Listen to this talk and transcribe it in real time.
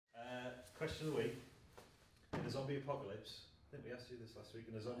Question of the week. In a zombie apocalypse, I think we asked you this last week.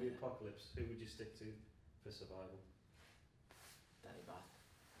 In a zombie apocalypse, who would you stick to for survival? Danny Bath.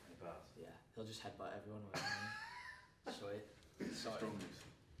 Danny Bath. Yeah, he'll just headbutt everyone away. Sweet. Sorry. Strongest.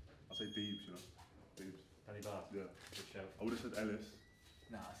 I'll say Beebs, you know. Beebs. Danny Bath. Yeah. Good shout. I would have said Ellis.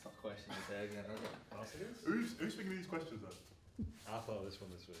 Nah, it's not questioning there again, is it? Ask it is. Who's thinking these questions though? I thought of this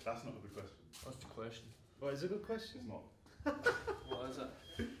one this week. That's not a good question. What's the question? Well, it's a good question. It's not. What is it?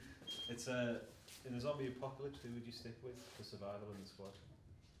 It's in a zombie apocalypse, who would you stick with for survival in the squad?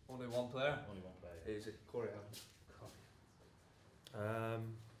 Only one player? Only one player. Who's it? Corey Evans.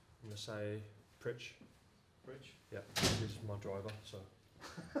 I'm going to say Pritch. Rich? Yeah, he's my driver, so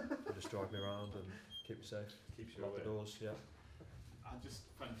he'll just drive me around and keep me safe. Keeps you Lock away. the doors, yeah. I just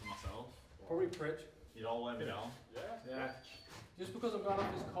fend for myself. Probably Pritch. You'd all wear me down. Yeah. Just because I'm going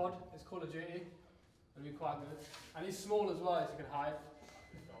off his COD, his Call of Duty, it'll be quite good. And he's small as well, so he can hide.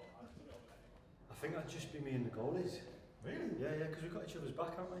 I think that'd just be me and the goalies. Really? Yeah, because we've got each other's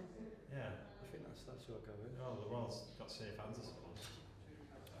back, haven't we? Yeah. I think that's who I'd go with. Oh, the world's got safe hands, I suppose.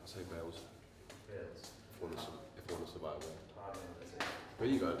 I'll say Bales. Bales. If I want to survive it. I mean, that's it. Where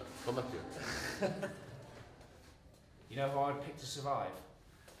you going? Come back here. You know who I'd pick to survive?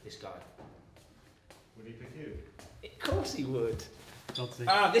 This guy. Would he pick you? Of course he would. Not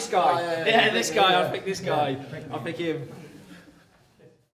Ah, this guy. Oh, yeah, This guy. I'll pick this guy. I'll pick him.